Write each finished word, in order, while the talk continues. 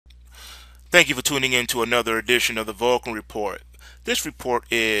Thank you for tuning in to another edition of the Vulcan Report. This report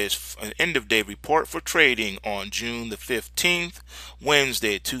is an end-of-day report for trading on June the 15th,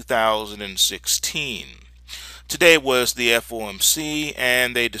 Wednesday, 2016. Today was the FOMC,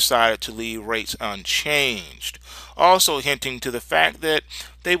 and they decided to leave rates unchanged, also hinting to the fact that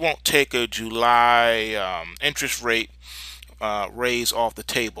they won't take a July interest rate raise off the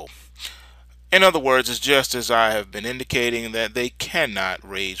table. In other words, it's just as I have been indicating that they cannot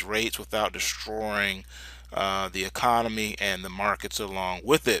raise rates without destroying the economy and the markets along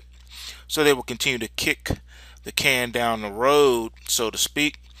with it. So they will continue to kick the can down the road, so to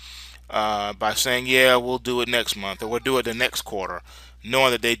speak, by saying, yeah, we'll do it next month or we'll do it the next quarter,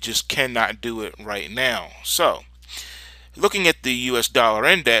 knowing that they just cannot do it right now. So looking at the US dollar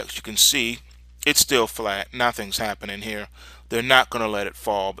index, you can see it's still flat. Nothing's happening here. They're not going to let it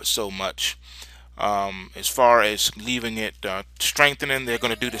fall, but so much. As far as leaving it strengthening, they're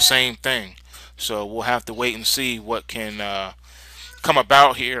going to do the same thing. So we'll have to wait and see what can come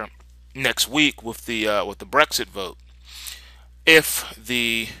about here next week with the Brexit vote. If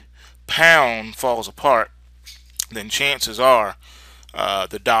the pound falls apart, then chances are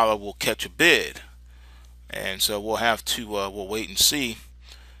the dollar will catch a bid, and so we'll have to we'll wait and see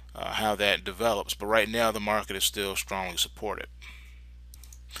how that develops. But right now, the market is still strongly supported.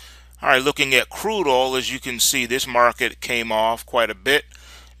 All right, looking at crude oil, as you can see, this market came off quite a bit,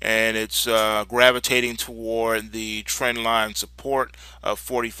 and it's gravitating toward the trend line support of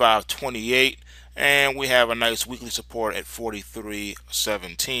 45.28, and we have a nice weekly support at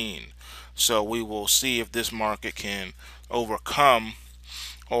 43.17. So we will see if this market can overcome,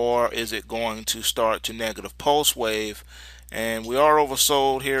 or is it going to start to negative pulse wave. And we are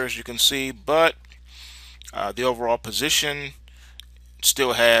oversold here, as you can see, but the overall position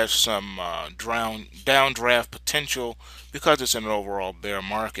still has some downdraft potential because it's in an overall bear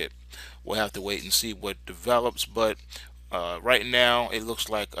market. We'll have to wait and see what develops, but right now it looks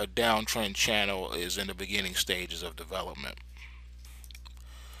like a downtrend channel is in the beginning stages of development.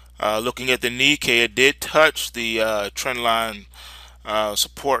 Looking at the Nikkei, it did touch the trend line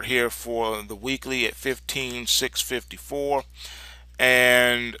support here for the weekly at 15,654,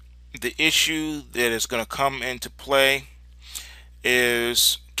 and the issue that is going to come into play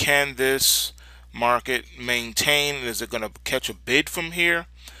is, can this market maintain? Is it going to catch a bid from here?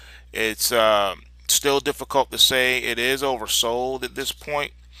 It's still difficult to say. It is oversold at this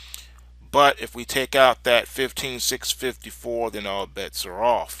point, but if we take out that 15,654, then all bets are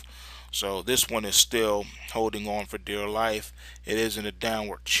off. So this one is still holding on for dear life. It is in a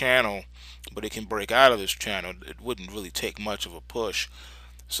downward channel, but it can break out of this channel. It wouldn't really take much of a push.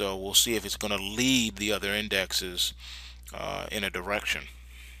 So we'll see if it's going to lead the other indexes in a direction.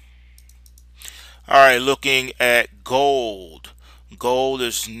 All right, looking at gold. Gold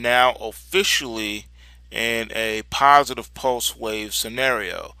is now officially in a positive pulse wave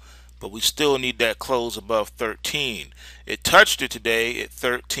scenario, but we still need that close above 13. It touched it today at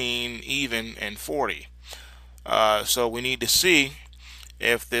 13 even and 40. So we need to see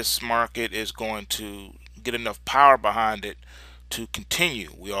if this market is going to get enough power behind it to continue.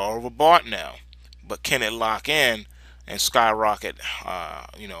 We are overbought now, but can it lock in and skyrocket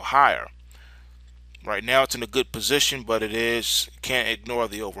higher? Right now it's in a good position, but can't ignore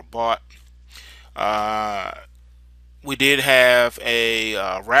the overbought. We did have a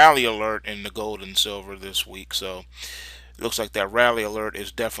rally alert in the gold and silver this week, so it looks like that rally alert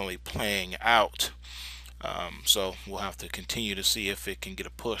is definitely playing out. So we'll have to continue to see if it can get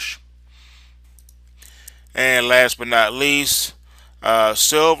a push. And last but not least,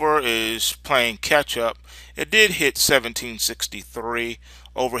 silver is playing catch up. It did hit 1763.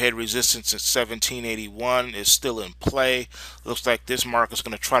 Overhead resistance at 1781 is still in play. Looks like this market is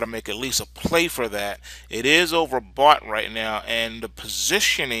going to try to make at least a play for that. It is overbought right now, and the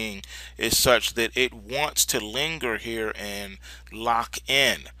positioning is such that it wants to linger here and lock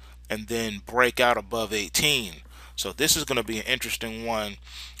in and then break out above 18. So this is going to be an interesting one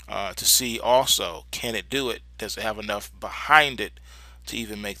to see also. Can it do it? Does it have enough behind it to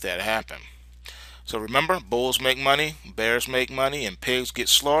even make that happen? So remember, bulls make money, bears make money, and pigs get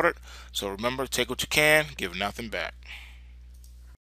slaughtered. So remember, take what you can, give nothing back.